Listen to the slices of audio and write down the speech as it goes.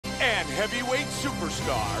and heavyweight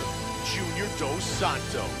superstar, Junior Dos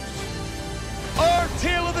Santos. Our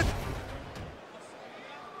tale of the...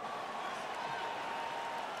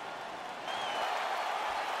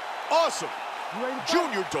 Awesome.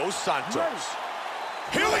 Junior Dos Santos.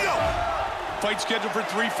 Here we go. Fight scheduled for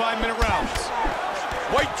 3 5-minute rounds.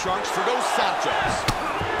 White trunks for Dos Santos.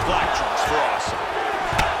 Black trunks for Awesome.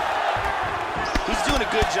 He's doing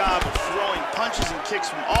a good job of throwing punches and kicks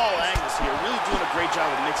from all angles here. Really doing a great job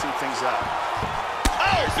of mixing things up.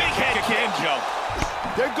 Oh, big head kick. Joe.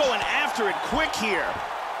 They're going after it quick here.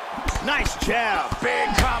 Nice jab. Big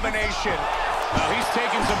combination. He's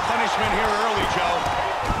taking some punishment here early, Joe.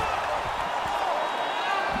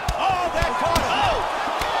 Oh, that caught him. Oh,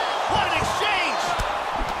 what an exchange.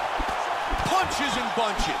 Punches and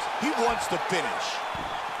bunches. He wants to finish.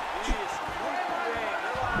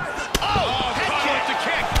 Oh, head kick. The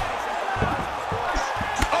kick.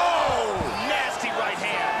 Oh, nasty right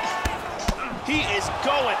hand. He is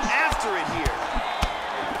going after it here.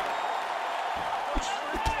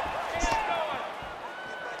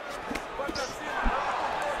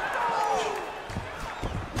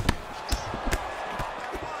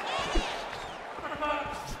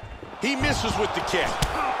 He misses with the kick.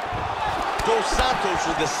 Dos Santos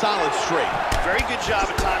with a solid straight. Very good job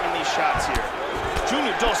of timing these shots here.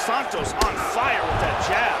 Junior Dos Santos on fire with that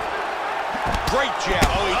jab. Great jab.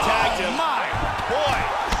 Oh, he tagged him. My Boy.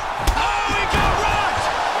 Oh, he got rocked.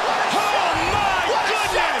 Oh, my What a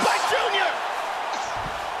shot goodness. by Junior.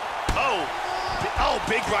 Oh,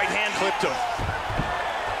 big right hand clipped him.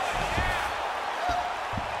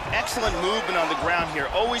 Excellent movement on the ground here.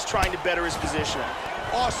 Always trying to better his position.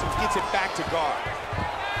 Awesome gets it back to guard.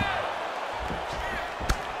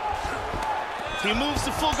 He moves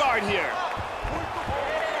to full guard here.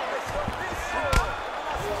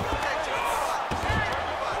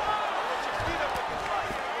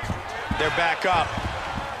 They're back up.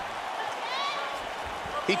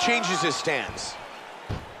 He changes his stance.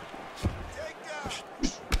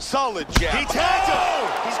 Solid jab. He tagged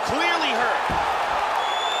him. He's clearly hurt.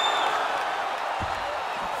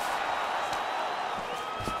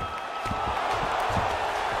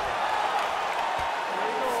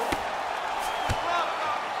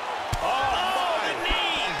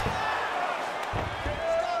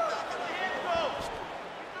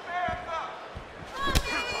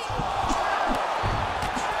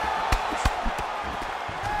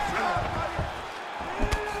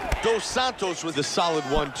 Dos Santos with a solid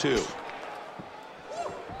 1-2.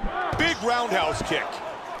 Big roundhouse kick.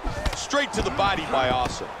 Straight to the body by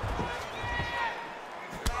Awesome.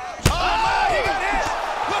 Oh, he got hit!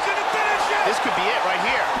 Looking to finish it! This could be it right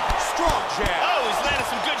here. Strong jab. Oh, he's landed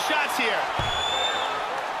some good shots here.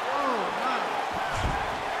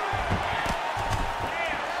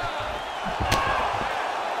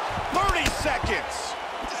 30 seconds.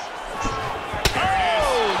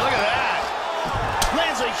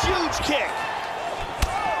 Huge kick.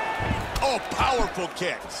 Oh, powerful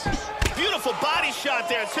kicks. Beautiful body shot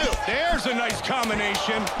there, too. There's a nice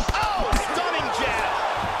combination. Oh, stunning jab.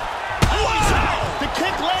 Oh, he's out. The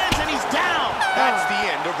kick lands and he's down. That's the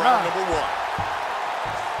end of round number 1.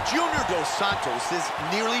 Junior Dos Santos is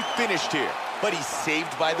nearly finished here, but he's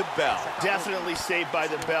saved by the bell. Definitely saved by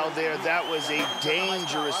the bell there. That was a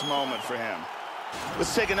dangerous moment for him.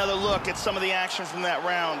 Let's take another look at some of the action from that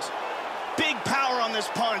round. Big power on this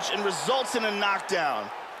punch and results in a knockdown.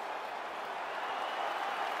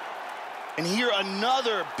 And here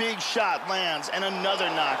another big shot lands and another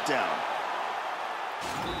knockdown.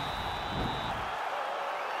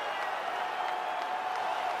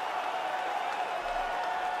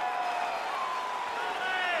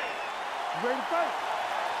 Ready to fight?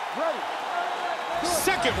 Ready.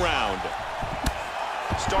 Second round.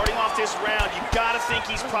 Starting off this round, you gotta think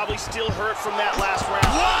he's probably still hurt from that last round.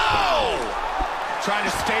 Whoa! Trying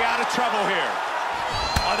to stay out of trouble here.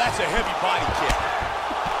 Oh, that's a heavy body kick.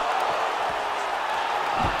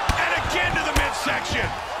 And again to the midsection.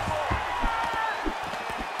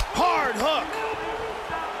 Hard hook.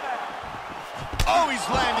 Oh, he's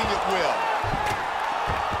landing at will.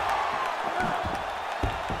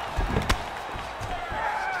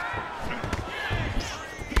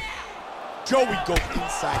 Joey go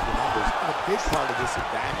Inside the numbers, and a big part of this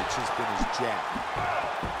advantage has been his jab.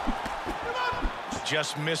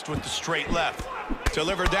 just missed with the straight left.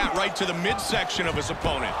 Delivered that right to the midsection of his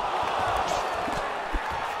opponent.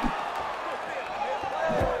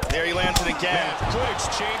 There he lands it again. Yeah, good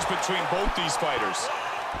exchange between both these fighters.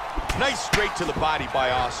 Nice straight to the body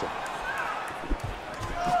by Awesome.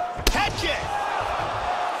 Head kick.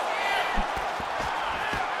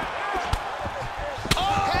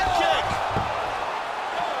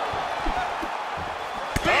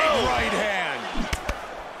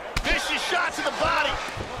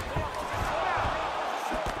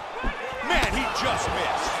 just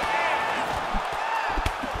missed.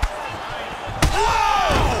 Whoa!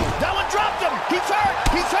 That one dropped him. He's hurt.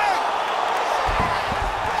 He's hurt.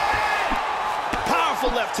 Powerful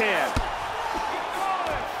left hand.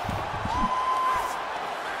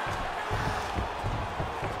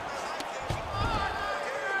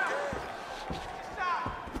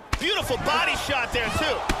 Beautiful body shot there,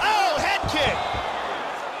 too. Oh, head kick.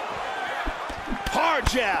 Hard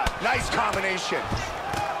jab. Nice combination.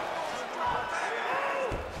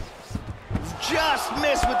 Just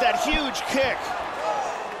missed with that huge kick.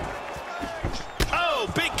 Oh,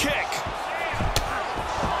 big kick.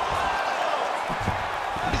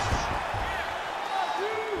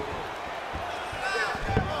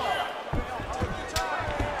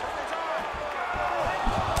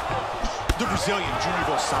 The Brazilian Junior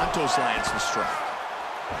Dos Santos lands the strike.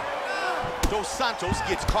 Dos Santos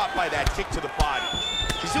gets caught by that kick to the body.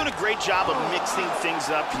 He's doing a great job of mixing things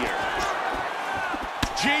up here.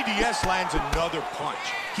 JDS lands another punch.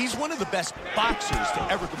 He's one of the best boxers to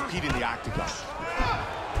ever compete in the octagon.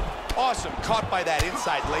 Awesome, caught by that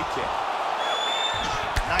inside leg kick.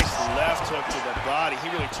 Nice left hook to the body. He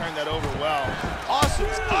really turned that over well. Awesome.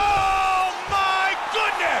 Oh, my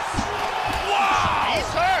goodness! Wow!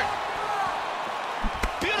 He's hurt.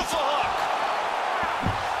 Beautiful hook.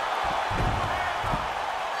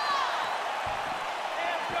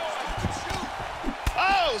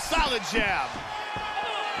 Oh, solid jab.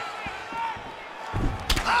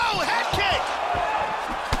 Oh, head kick.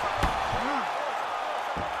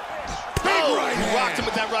 Big right He hand. rocked him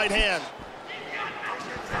with that right hand.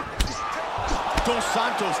 Dos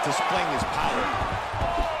Santos displaying his power.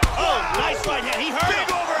 Oh, nice right hand. He hurt Big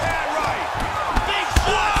him. overhand right. Big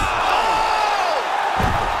shot. Oh.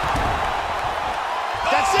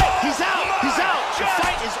 That's it. He's out. He's out. The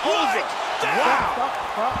fight is over.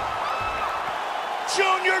 Wow.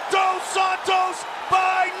 Junior Dos Santos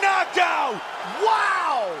by knockout.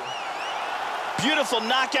 Wow. Beautiful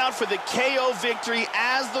knockout for the KO victory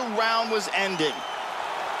as the round was ending.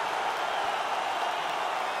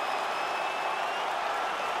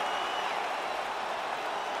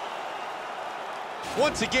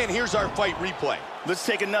 Once again, here's our fight replay. Let's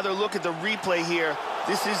take another look at the replay here.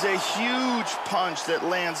 This is a huge punch that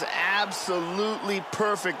lands absolutely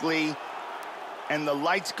perfectly, and the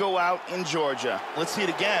lights go out in Georgia. Let's see it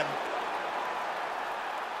again.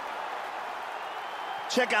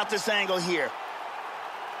 Check out this angle here.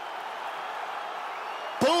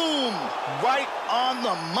 Boom! Right on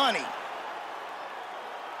the money.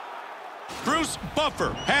 Bruce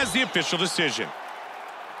Buffer has the official decision.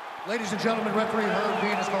 Ladies and gentlemen, referee Herb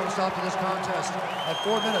Dean has called a stop to this contest at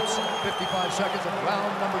 4 minutes, 55 seconds of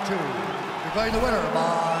round number 2. Declaring the winner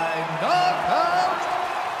by knockout,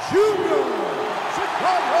 Junior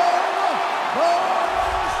Dos